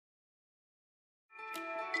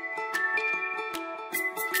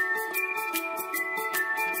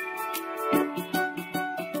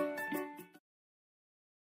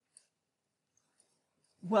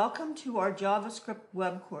Welcome to our JavaScript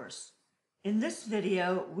web course. In this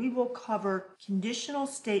video, we will cover conditional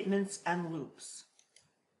statements and loops.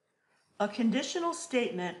 A conditional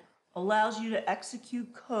statement allows you to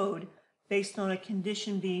execute code based on a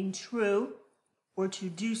condition being true or to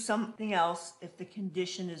do something else if the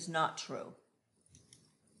condition is not true.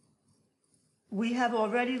 We have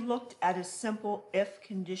already looked at a simple if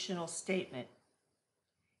conditional statement.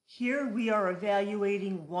 Here we are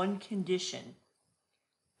evaluating one condition.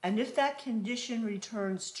 And if that condition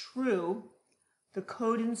returns true, the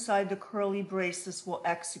code inside the curly braces will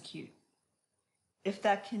execute. If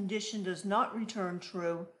that condition does not return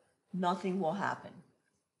true, nothing will happen.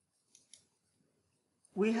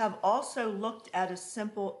 We have also looked at a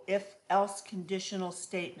simple if-else conditional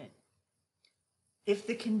statement. If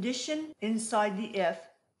the condition inside the if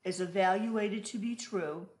is evaluated to be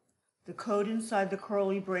true, the code inside the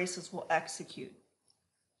curly braces will execute.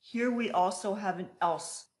 Here we also have an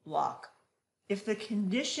else block. If the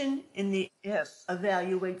condition in the if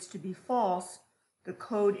evaluates to be false, the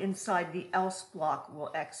code inside the else block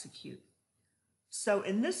will execute. So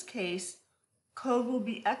in this case, code will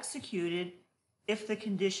be executed if the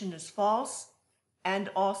condition is false and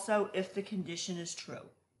also if the condition is true.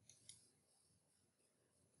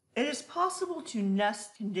 It is possible to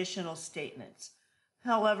nest conditional statements.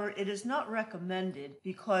 However, it is not recommended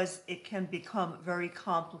because it can become very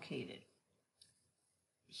complicated.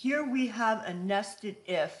 Here we have a nested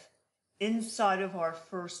if inside of our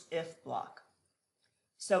first if block.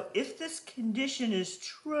 So if this condition is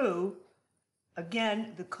true,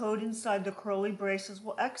 again, the code inside the curly braces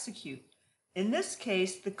will execute. In this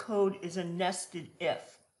case, the code is a nested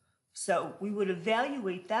if. So we would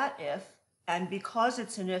evaluate that if, and because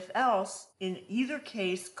it's an if-else, in either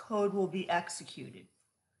case, code will be executed.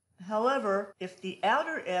 However, if the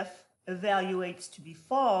outer if evaluates to be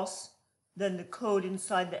false, then the code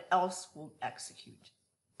inside the else will execute,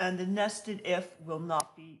 and the nested if will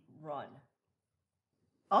not be run.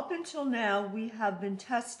 Up until now, we have been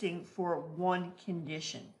testing for one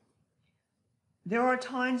condition. There are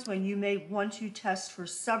times when you may want to test for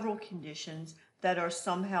several conditions that are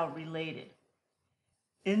somehow related.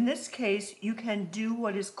 In this case, you can do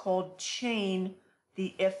what is called chain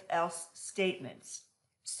the if-else statements,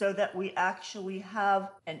 so that we actually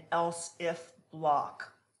have an else-if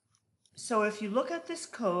block. So if you look at this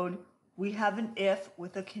code, we have an if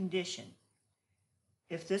with a condition.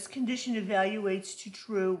 If this condition evaluates to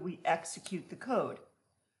true, we execute the code.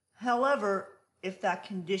 However, if that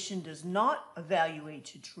condition does not evaluate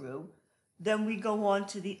to true, then we go on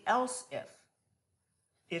to the else if.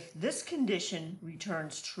 If this condition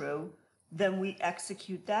returns true, then we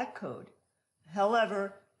execute that code.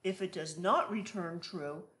 However, if it does not return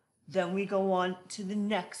true, then we go on to the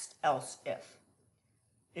next else if.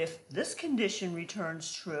 If this condition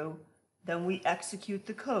returns true, then we execute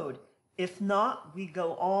the code. If not, we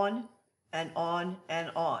go on and on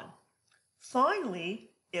and on.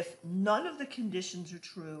 Finally, if none of the conditions are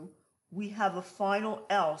true, we have a final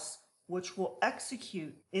else which will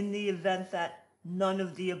execute in the event that none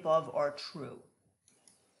of the above are true.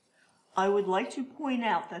 I would like to point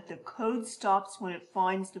out that the code stops when it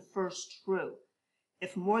finds the first true.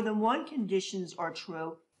 If more than one conditions are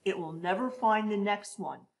true, it will never find the next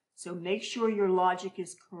one, so make sure your logic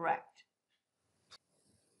is correct.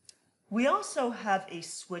 We also have a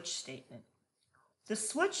switch statement. The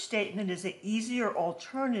switch statement is an easier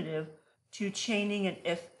alternative to chaining an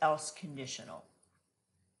if-else conditional.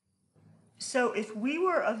 So if we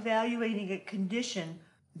were evaluating a condition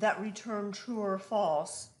that returned true or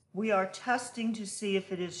false, we are testing to see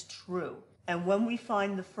if it is true. And when we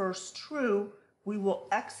find the first true, we will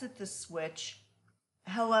exit the switch.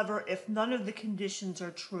 However, if none of the conditions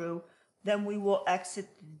are true, then we will exit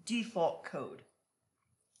the default code.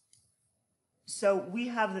 So we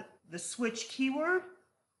have the switch keyword,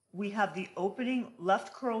 we have the opening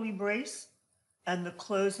left curly brace, and the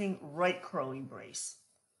closing right curly brace.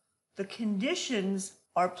 The conditions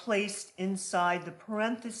are placed inside the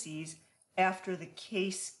parentheses after the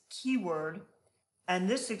case keyword, and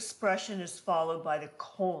this expression is followed by the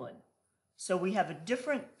colon. So we have a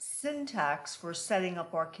different syntax for setting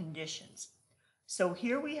up our conditions. So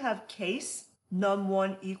here we have case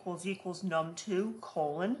num1 equals num2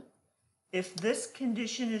 colon. If this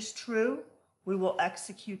condition is true, we will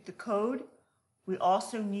execute the code. We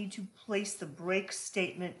also need to place the break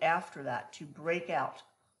statement after that to break out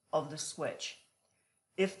of the switch.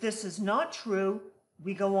 If this is not true,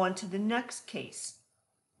 we go on to the next case.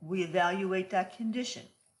 We evaluate that condition.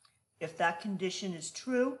 If that condition is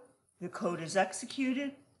true, the code is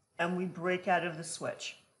executed and we break out of the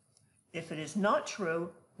switch. If it is not true,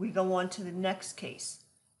 we go on to the next case.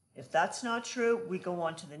 If that's not true, we go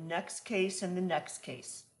on to the next case and the next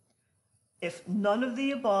case. If none of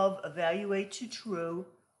the above evaluate to true,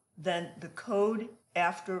 then the code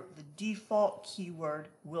after the default keyword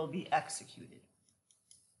will be executed.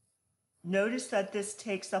 Notice that this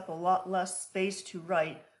takes up a lot less space to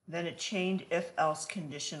write than a chained if-else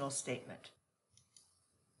conditional statement.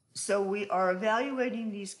 So we are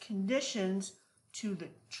evaluating these conditions to the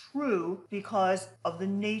true because of the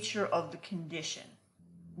nature of the condition.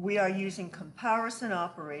 We are using comparison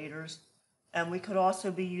operators, and we could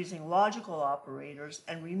also be using logical operators.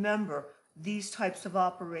 And remember, these types of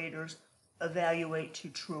operators evaluate to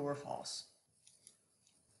true or false.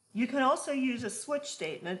 You can also use a switch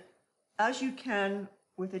statement, as you can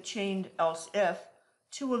with a chained else if,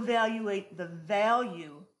 to evaluate the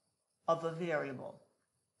value of a variable.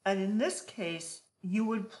 And in this case, you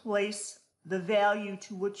would place the value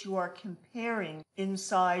to which you are comparing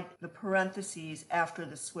inside the parentheses after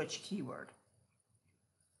the switch keyword.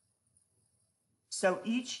 So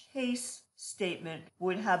each case statement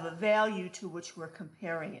would have a value to which we're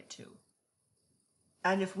comparing it to.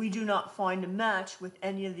 And if we do not find a match with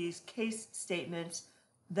any of these case statements,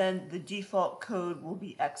 then the default code will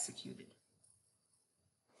be executed.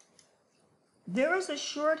 There is a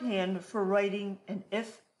shorthand for writing an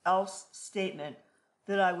if-else statement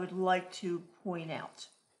that I would like to point out.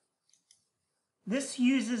 This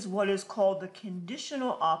uses what is called the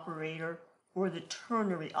conditional operator or the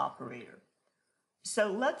ternary operator.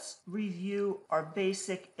 So let's review our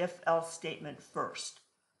basic if-else statement first.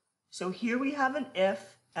 So here we have an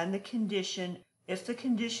if and the condition. If the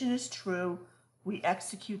condition is true, we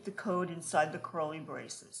execute the code inside the curly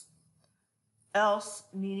braces. Else,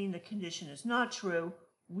 meaning the condition is not true,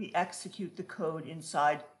 we execute the code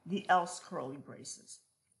inside the else curly braces.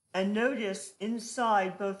 And notice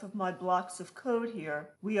inside both of my blocks of code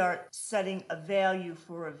here, we are setting a value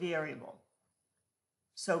for a variable.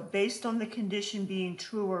 So based on the condition being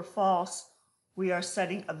true or false, we are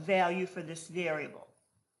setting a value for this variable.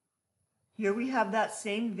 Here we have that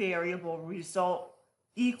same variable result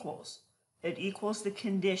equals. It equals the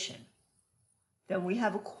condition. Then we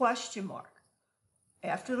have a question mark.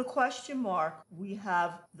 After the question mark, we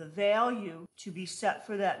have the value to be set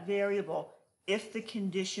for that variable if the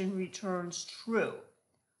condition returns true.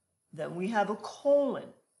 Then we have a colon.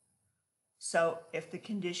 So if the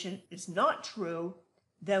condition is not true,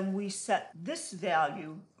 then we set this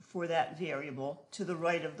value for that variable to the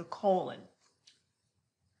right of the colon.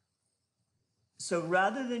 So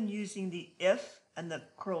rather than using the if and the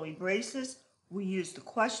curly braces, we use the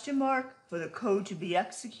question mark for the code to be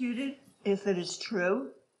executed. If it is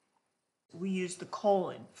true, we use the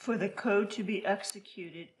colon for the code to be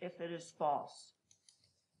executed if it is false.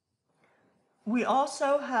 We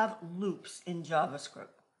also have loops in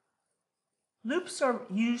JavaScript. Loops are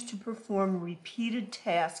used to perform repeated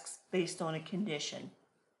tasks based on a condition.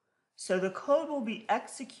 So the code will be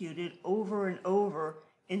executed over and over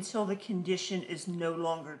until the condition is no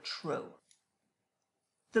longer true.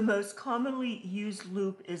 The most commonly used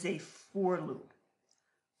loop is a for loop.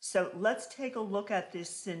 So let's take a look at this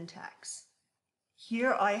syntax.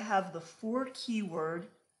 Here I have the for keyword,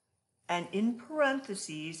 and in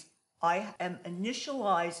parentheses, I am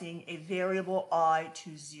initializing a variable I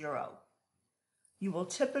to 0. You will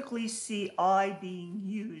typically see I being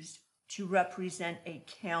used to represent a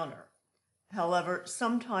counter. However,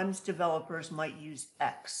 sometimes developers might use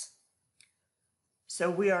X. So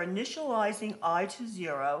we are initializing I to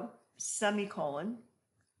 0, semicolon.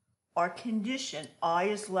 Our condition, I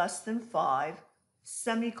is less than 5,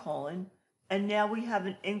 semicolon, and now we have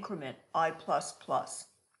an increment, I++.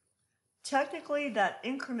 Technically, that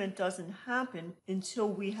increment doesn't happen until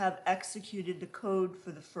we have executed the code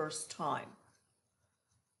for the first time.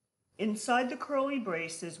 Inside the curly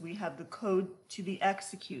braces, we have the code to be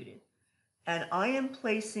executed, and I am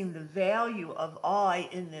placing the value of I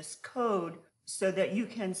in this code so that you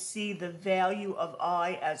can see the value of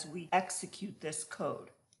I as we execute this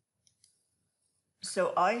code.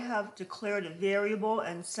 So I have declared a variable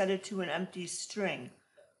and set it to an empty string.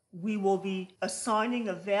 We will be assigning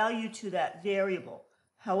a value to that variable.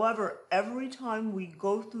 However, every time we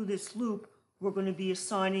go through this loop, we're going to be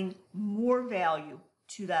assigning more value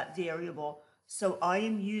to that variable. So I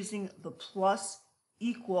am using the plus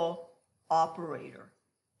equal operator,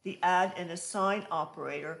 the add and assign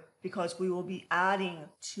operator, because we will be adding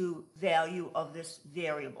to value of this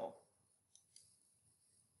variable.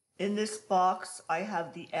 In this box, I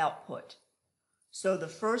have the output. So the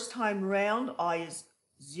first time round, I is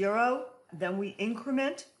 0, then we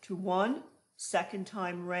increment to 1. Second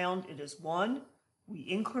time round, it is 1. We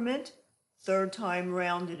increment. Third time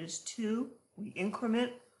round, it is 2. We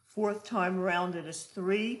increment. Fourth time rounded is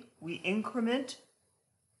 3. We increment.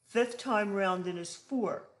 Fifth time rounded is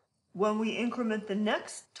 4. When we increment the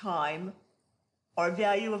next time, our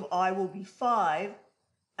value of I will be 5,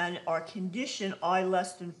 and our condition I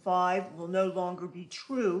less than 5 will no longer be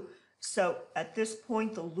true. So at this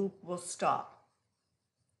point, the loop will stop.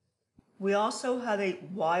 We also have a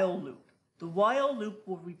while loop. The while loop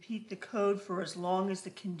will repeat the code for as long as the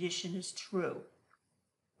condition is true.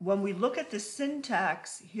 When we look at the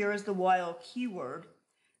syntax, here is the while keyword,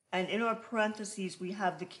 and in our parentheses we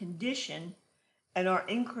have the condition, and our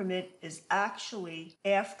increment is actually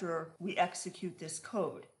after we execute this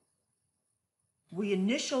code. We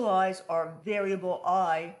initialize our variable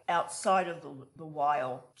I outside of the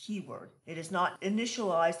while keyword. It is not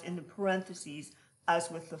initialized in the parentheses as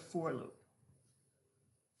with the for loop.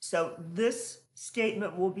 So this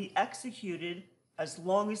statement will be executed as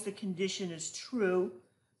long as the condition is true.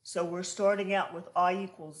 So we're starting out with I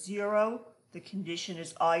equals 0. The condition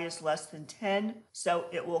is I is less than 10. So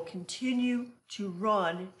it will continue to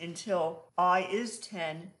run until I is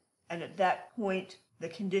 10. And at that point, the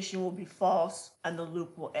condition will be false and the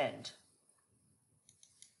loop will end.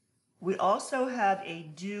 We also have a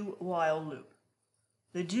do while loop.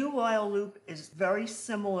 The do while loop is very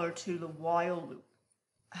similar to the while loop.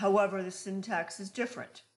 However, the syntax is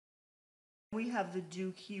different. We have the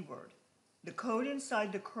do keyword. The code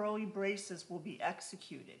inside the curly braces will be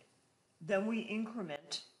executed. Then we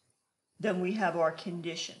increment. Then we have our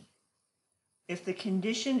condition. If the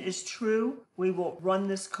condition is true, we will run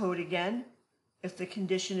this code again. If the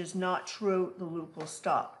condition is not true, the loop will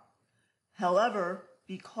stop. However,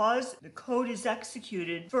 because the code is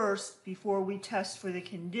executed first before we test for the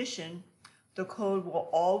condition, the code will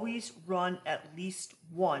always run at least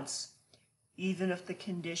once, even if the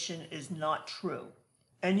condition is not true.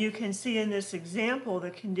 And you can see in this example,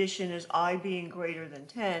 the condition is I being greater than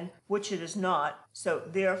 10, which it is not, so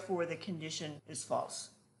therefore the condition is false.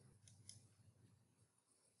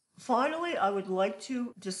 Finally, I would like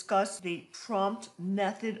to discuss the prompt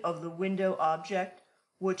method of the window object,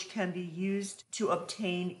 which can be used to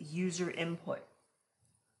obtain user input.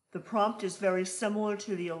 The prompt is very similar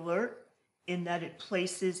to the alert in that it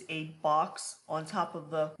places a box on top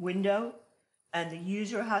of the window, and the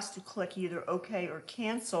user has to click either OK or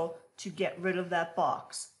cancel to get rid of that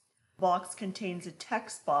box. The box contains a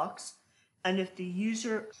text box, and if the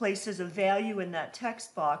user places a value in that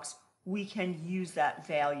text box, we can use that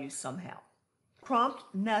value somehow. Prompt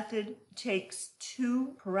method takes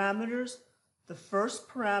 2 parameters. The first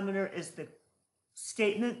parameter is the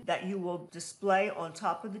statement that you will display on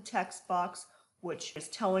top of the text box, which is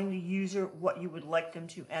telling the user what you would like them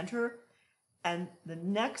to enter. And the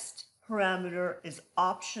next parameter is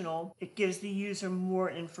optional. It gives the user more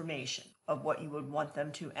information of what you would want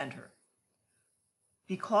them to enter.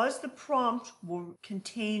 Because the prompt will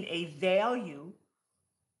contain a value,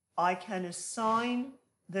 I can assign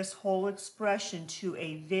this whole expression to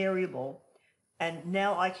a variable, and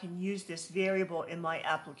now I can use this variable in my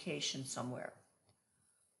application somewhere.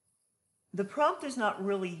 The prompt is not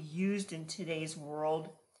really used in today's world.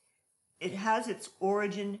 It has its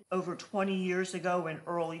origin over 20 years ago in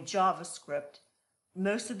early JavaScript.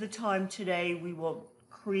 Most of the time today we will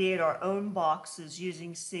create our own boxes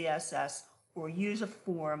using CSS or use a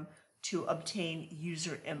form to obtain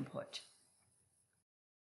user input.